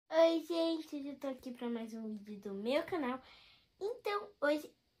Oi, gente, eu tô aqui para mais um vídeo do meu canal. Então,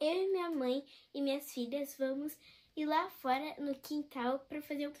 hoje eu e minha mãe e minhas filhas vamos ir lá fora no quintal para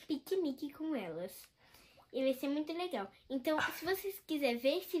fazer um piquenique com elas. E vai ser muito legal. Então, se vocês quiserem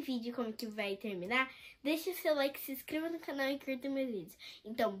ver esse vídeo como que vai terminar, deixa o seu like, se inscreva no canal e curta meus vídeos.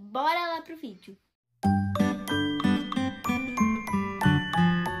 Então, bora lá pro vídeo.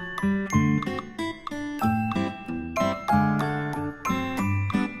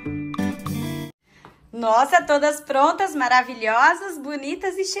 Nossa, todas prontas, maravilhosas,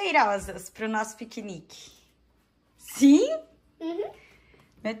 bonitas e cheirosas para o nosso piquenique. Sim? Uhum.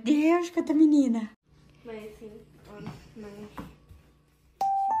 Meu Deus, quanta menina. Mas assim, não.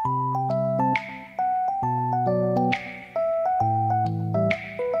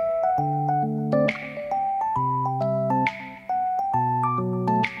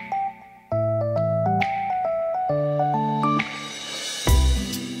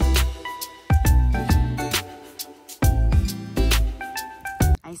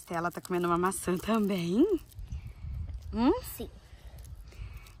 A Estela tá comendo uma maçã também. Sim.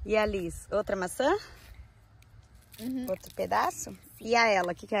 E a Liz, outra maçã? Uhum. Outro pedaço? Sim. E a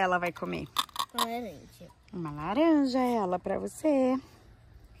ela, o que ela vai comer? Laranja. Uma laranja, ela, pra você.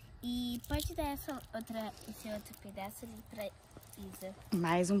 E pode dar esse outro pedaço ali pra Isa.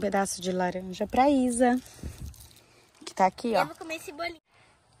 Mais um pedaço de laranja pra Isa. Que tá aqui, ó. Eu vou comer esse bolinho.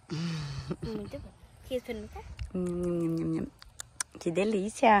 Muito bom. Quer experimentar? Que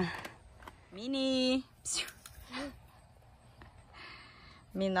delícia. Mini.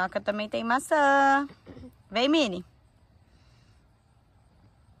 Minoca também tem maçã. Vem, Mini.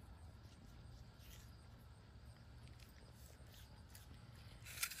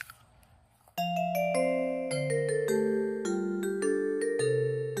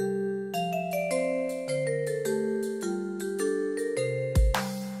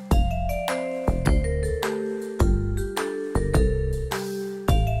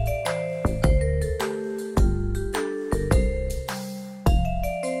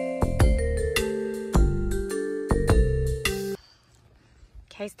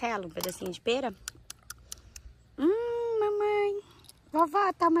 Quer, Estela, um pedacinho de pera? Mamãe.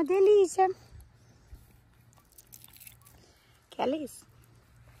 Vovó, tá uma delícia. Quer, Liz?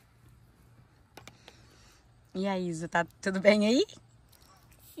 E a Isa, tá tudo bem aí?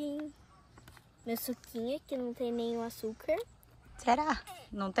 Sim. Meu suquinho que não tem nenhum açúcar. Será?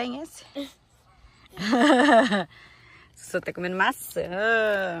 Não tem esse? Só tá comendo maçã.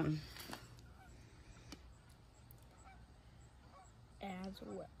 As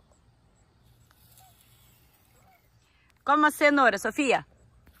well. Come a cenoura, Sofia.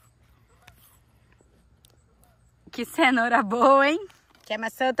 Que cenoura boa, hein? Quer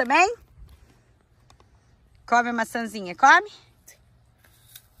maçã também? Come a maçãzinha, come?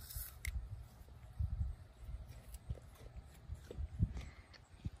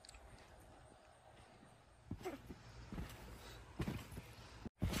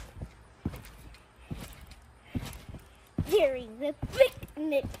 During the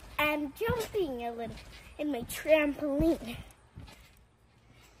picnic, I'm jumping a little in my trampoline.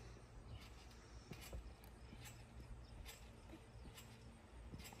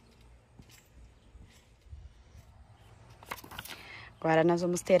 Agora nós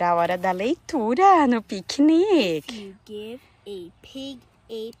vamos ter a hora da leitura no piquenique. You give a pig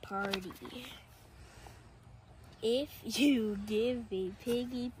a party. If you give a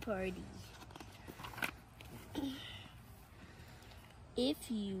pig a party.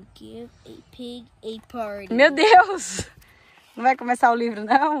 If you give a pig a party. Meu Deus! Não vai começar o livro,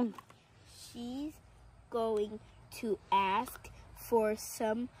 não? She's going to ask for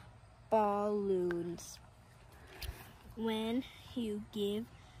some balloons. When you give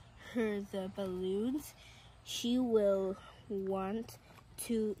her the balloons, she will want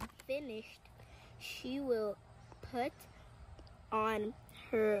to finish. She will put on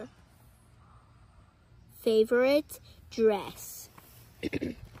her favorite dress.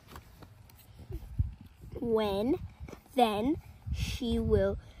 Then she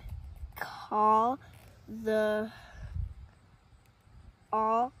will call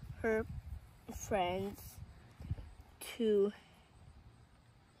all her friends to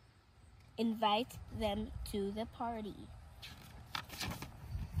invite them to the party.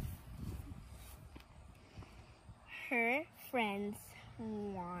 Her friends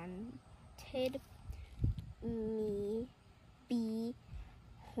wanted me be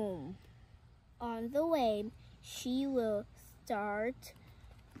home. On the way, she will start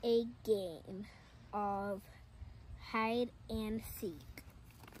a game of hide and seek.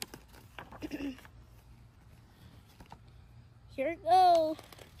 Here it goes.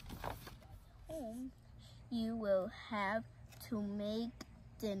 will have to make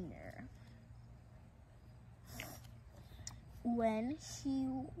dinner. When she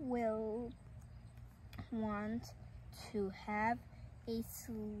will want to have a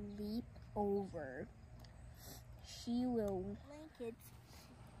sleepover. She will blankets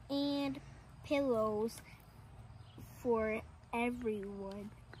and pillows for everyone.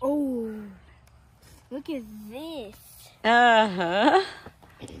 Oh, look at this. Aham.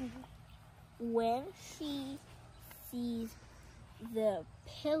 When she sees the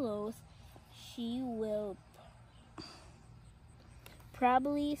pillows, she will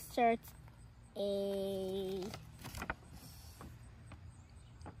probably start a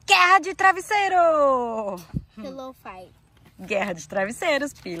Guerra de travesseiro! pillow fight. Guerra de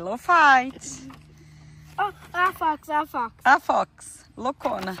travesseiros, pillow fight. Oh, a fox, a fox. A Fox,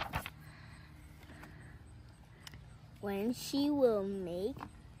 loucona. When she will make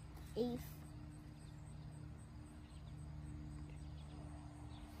a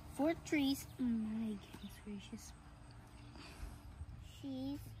fortress. My goodness gracious.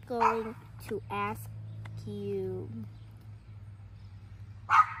 She's going to ask you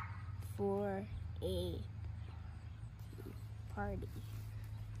for a party.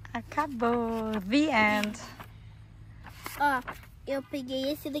 Acabou. The end. Ó, eu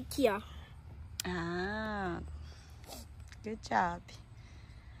peguei esse daqui, ó. Ah, good job.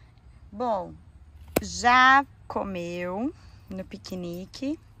 Bom, já comeu no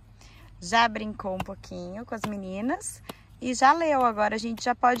piquenique, já brincou um pouquinho com as meninas e já leu. Agora a gente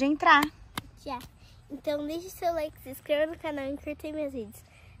já pode entrar. Já. Então deixe seu like, se inscreva no canal e curta meus vídeos.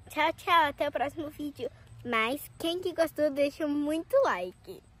 Tchau, tchau. Até o próximo vídeo. Mas quem que gostou, deixa muito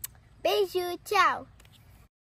like. Beijo, tchau.